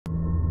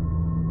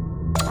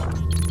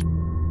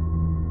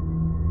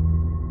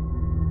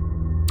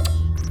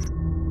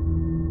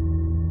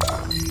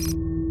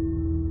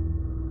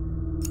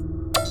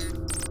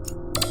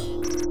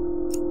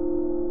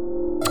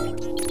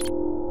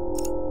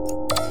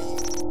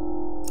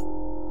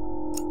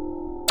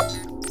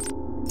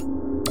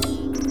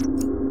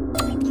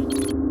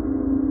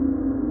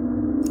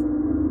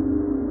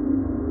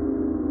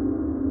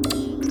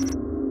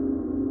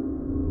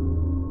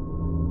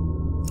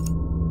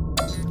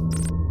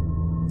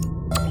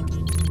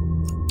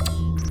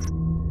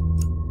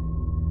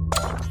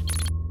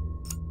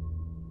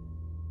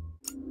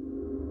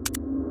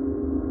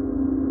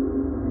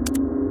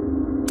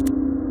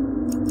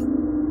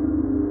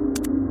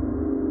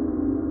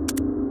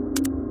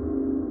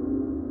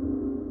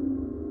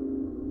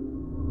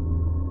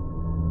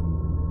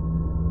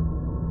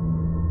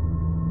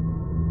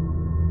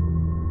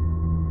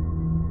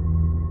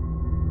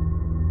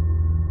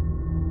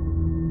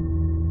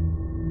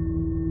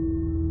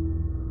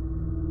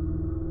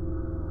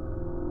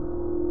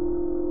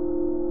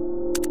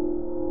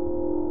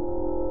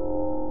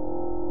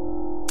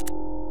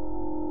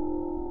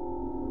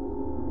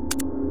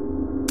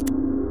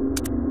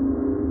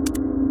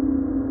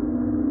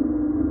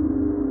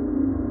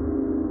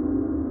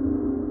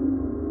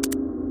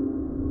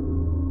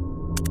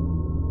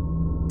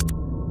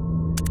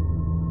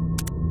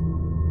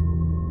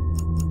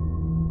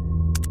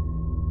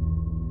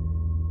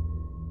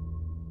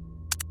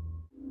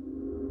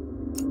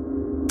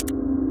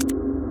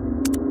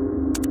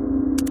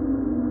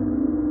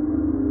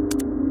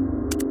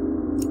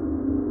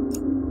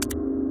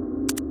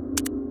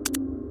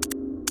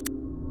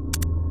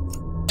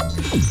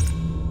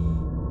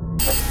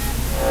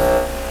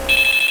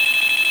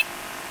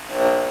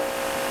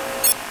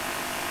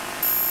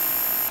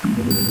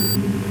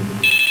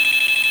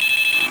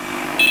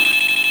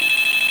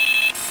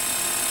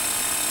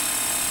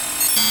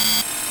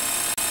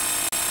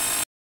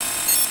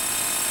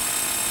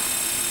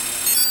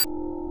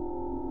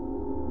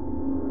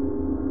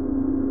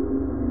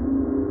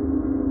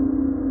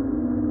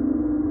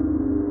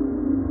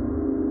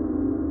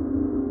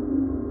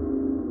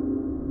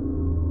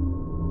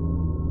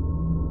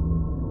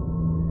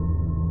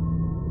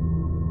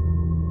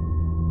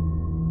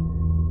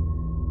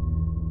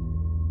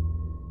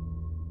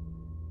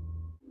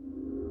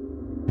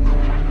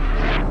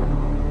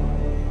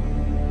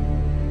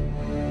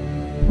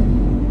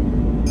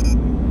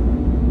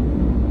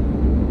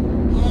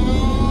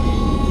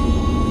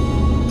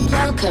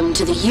Welcome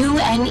to the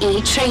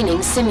UNE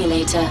Training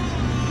Simulator.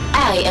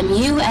 I am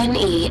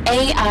UNE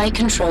AI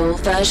Control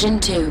version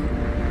 2.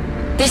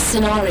 This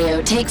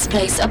scenario takes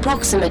place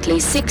approximately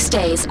 6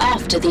 days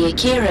after the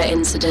Akira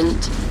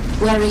incident,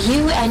 where a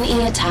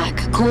UNE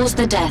attack caused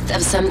the death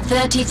of some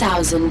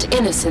 30,000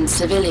 innocent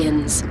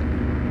civilians.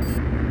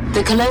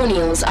 The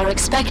colonials are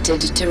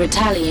expected to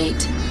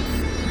retaliate.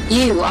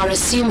 You are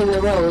assuming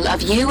the role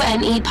of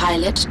UNE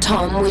pilot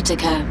Tom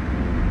Whitaker.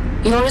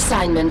 Your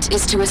assignment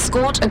is to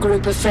escort a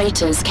group of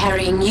freighters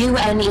carrying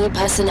UNE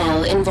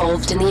personnel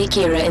involved in the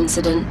Akira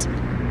incident.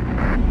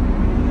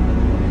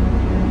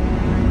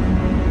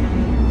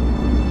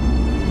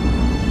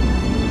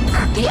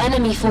 The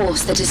enemy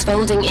force that is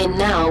folding in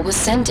now was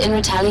sent in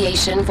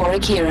retaliation for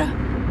Akira.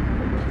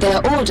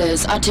 Their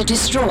orders are to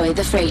destroy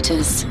the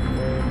freighters.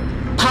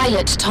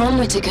 Pilot Tom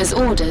Whitaker's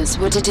orders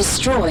were to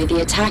destroy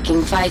the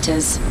attacking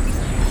fighters.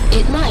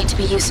 It might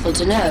be useful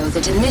to know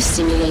that in this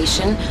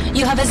simulation,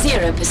 you have a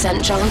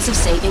 0% chance of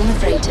saving the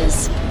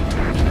freighters.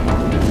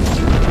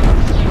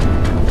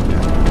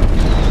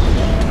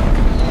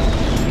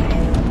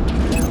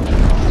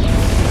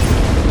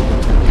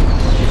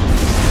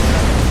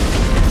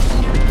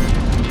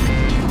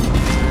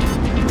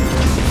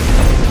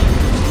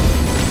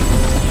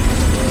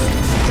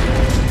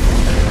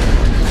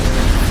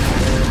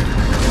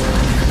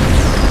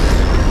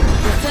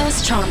 The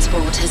first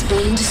transport has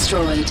been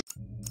destroyed.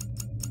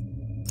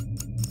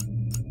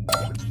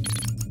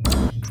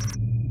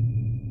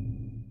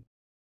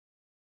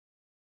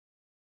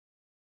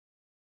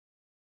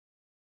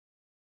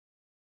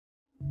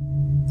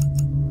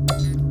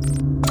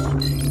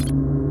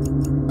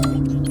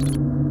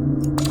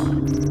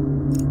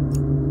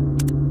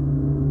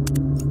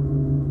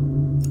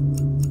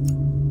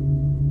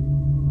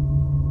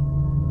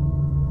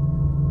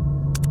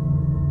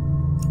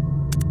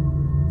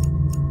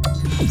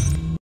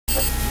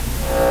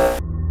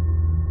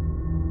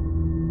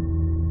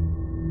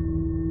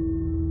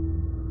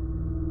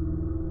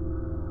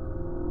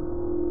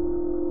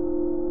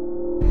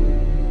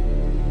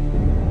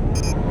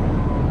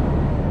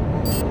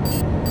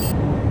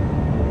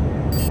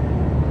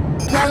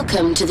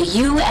 Welcome to the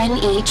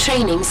UNE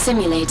Training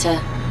Simulator.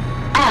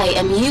 I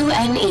am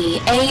UNE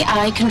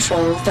AI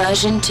Control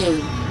version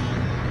 2.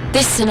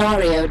 This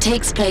scenario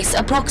takes place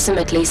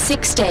approximately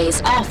 6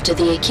 days after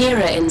the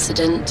Akira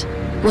incident,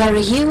 where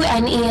a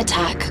UNE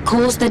attack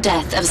caused the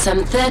death of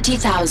some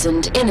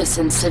 30,000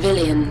 innocent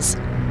civilians.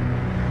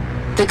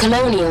 The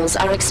colonials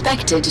are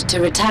expected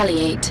to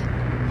retaliate.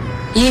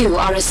 You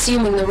are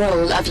assuming the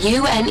role of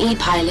UNE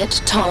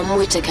pilot Tom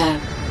Whitaker.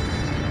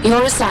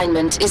 Your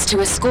assignment is to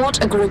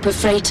escort a group of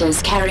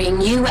freighters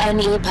carrying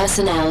UNE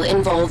personnel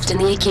involved in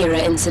the Akira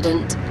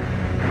incident.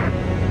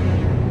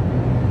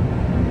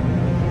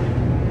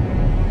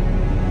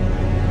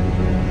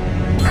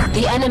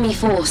 The enemy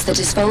force that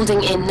is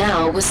folding in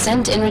now was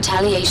sent in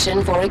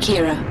retaliation for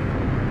Akira.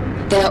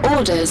 Their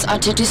orders are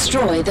to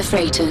destroy the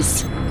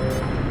freighters.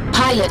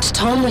 Pilot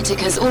Tom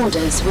Whitaker's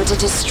orders were to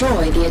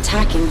destroy the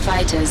attacking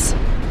fighters.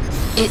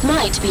 It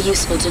might be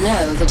useful to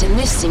know that in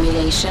this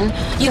simulation,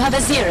 you have a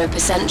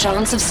 0%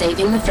 chance of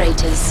saving the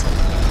freighters.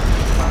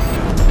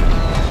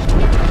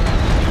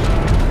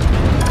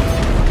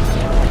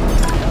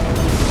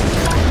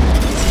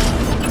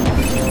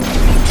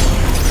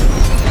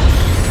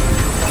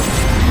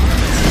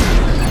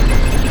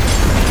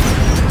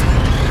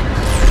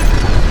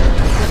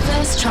 The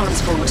first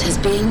transport has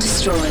been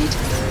destroyed.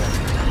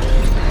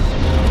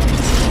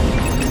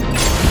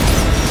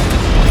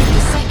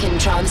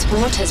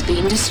 Transport has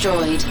been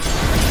destroyed.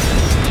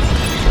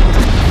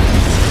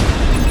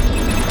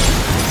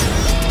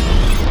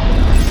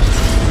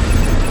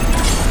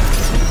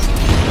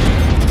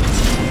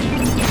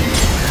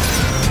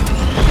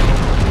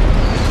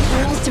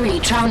 All 3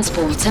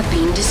 transports have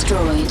been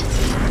destroyed.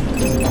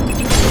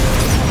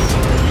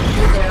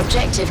 With their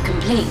objective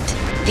complete,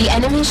 the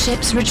enemy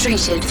ships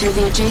retreated through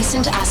the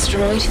adjacent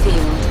asteroid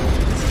field.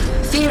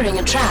 Fearing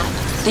a trap,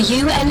 the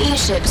UNE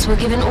ships were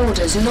given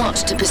orders not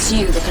to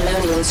pursue the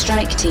colonial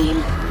strike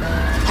team.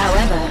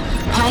 However,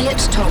 pilot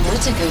Tom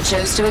Whitaker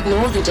chose to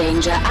ignore the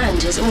danger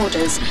and his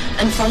orders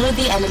and followed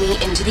the enemy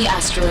into the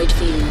asteroid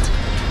field.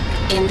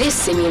 In this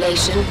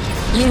simulation,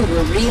 you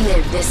will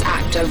relive this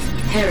act of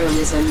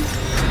heroism.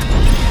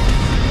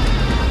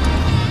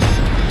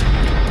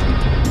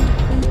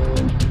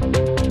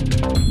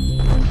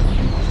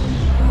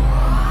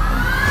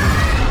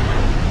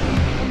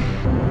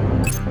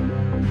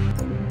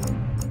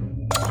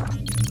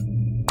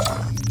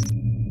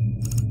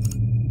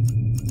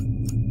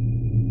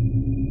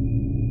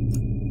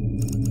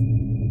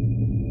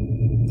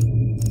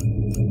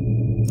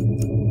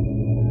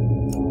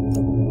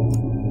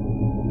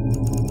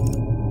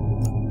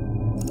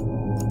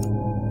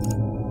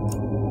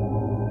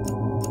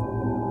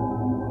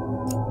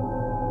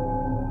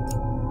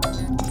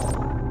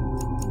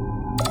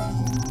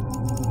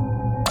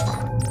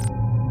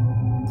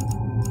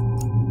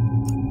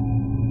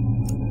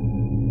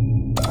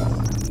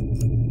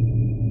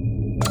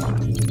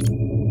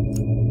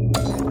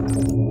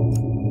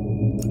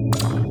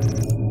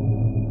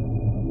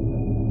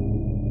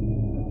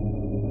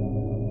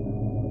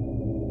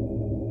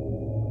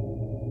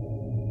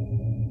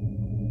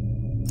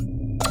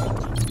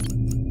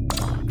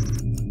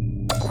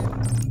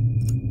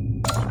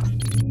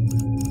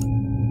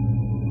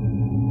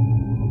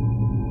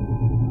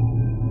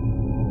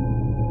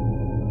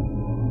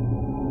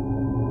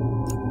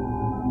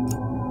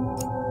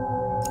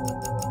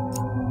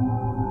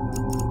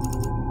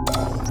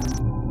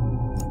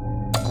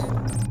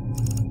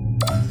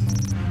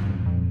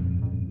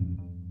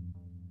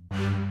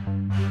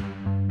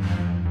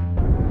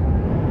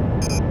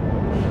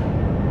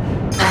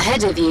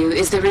 Ahead of you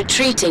is the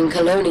retreating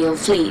colonial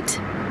fleet.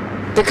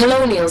 The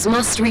colonials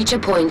must reach a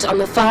point on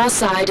the far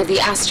side of the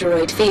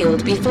asteroid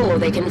field before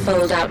they can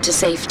fold out to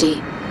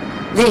safety.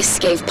 This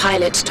gave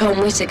pilot Tom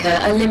Whitaker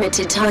a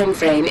limited time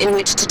frame in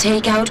which to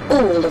take out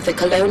all of the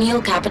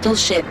colonial capital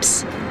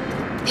ships.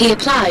 He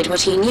applied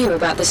what he knew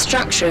about the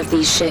structure of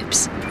these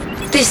ships.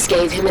 This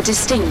gave him a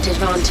distinct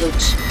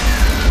advantage.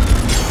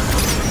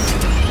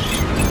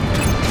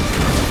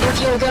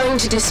 If you're going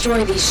to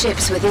destroy these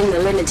ships within the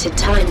limited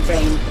time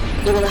frame,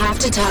 you will have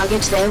to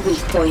target their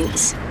weak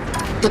points.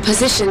 The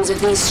positions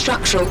of these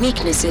structural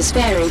weaknesses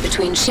vary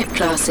between ship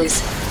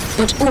classes,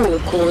 but all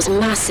cause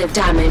massive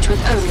damage with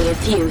only a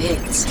few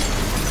hits.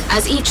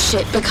 As each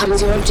ship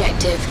becomes your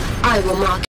objective, I will mark